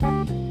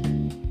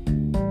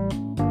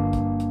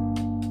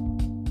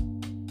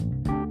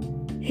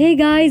Hey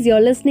guys,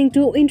 you're listening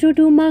to Intro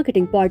to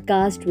Marketing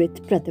podcast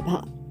with Pratibha.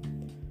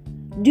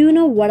 Do you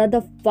know what are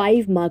the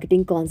 5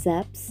 marketing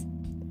concepts?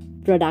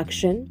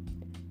 Production,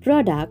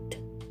 product,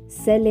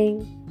 selling,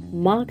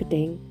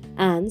 marketing,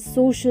 and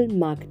social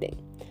marketing,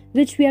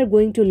 which we are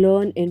going to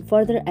learn in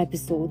further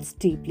episodes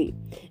deeply.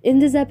 In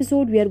this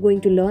episode, we are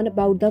going to learn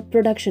about the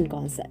production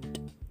concept.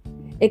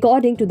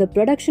 According to the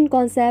production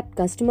concept,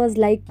 customers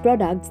like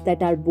products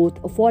that are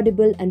both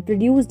affordable and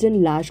produced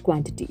in large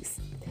quantities.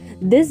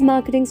 This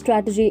marketing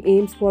strategy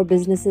aims for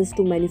businesses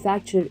to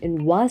manufacture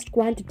in vast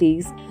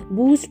quantities,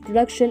 boost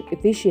production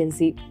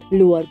efficiency,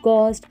 lower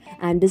cost,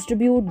 and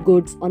distribute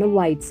goods on a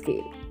wide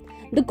scale.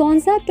 The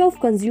concept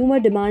of consumer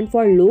demand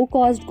for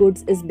low-cost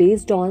goods is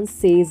based on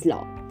Say's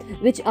law,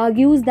 which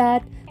argues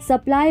that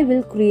supply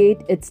will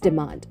create its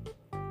demand.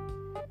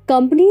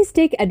 Companies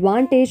take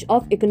advantage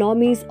of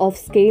economies of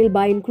scale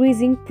by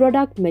increasing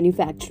product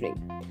manufacturing.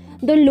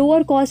 The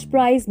lower cost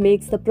price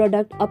makes the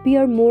product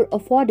appear more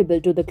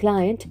affordable to the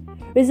client,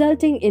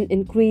 resulting in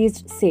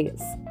increased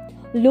sales.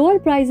 Lower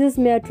prices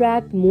may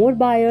attract more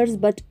buyers,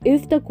 but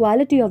if the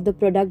quality of the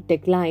product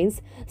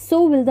declines,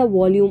 so will the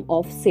volume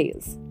of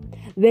sales.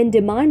 When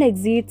demand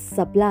exceeds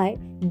supply,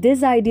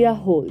 this idea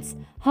holds.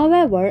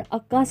 However, a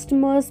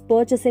customer's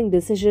purchasing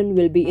decision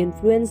will be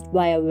influenced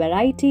by a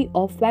variety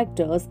of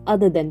factors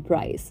other than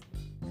price.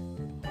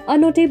 A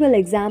notable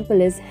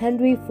example is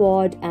Henry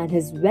Ford and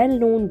his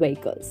well-known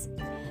vehicles.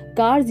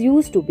 Cars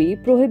used to be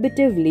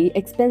prohibitively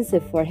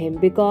expensive for him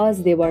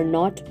because they were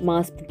not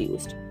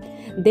mass-produced.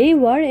 They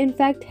were in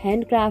fact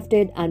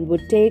handcrafted and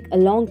would take a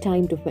long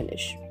time to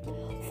finish.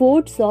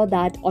 Ford saw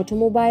that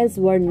automobiles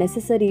were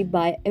necessary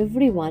by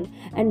everyone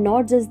and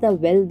not just the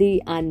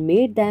wealthy, and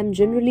made them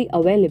generally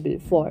available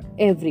for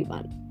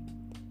everyone.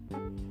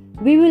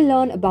 We will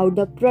learn about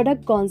the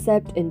product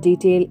concept in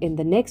detail in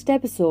the next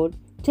episode.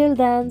 Till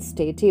then,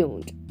 stay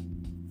tuned.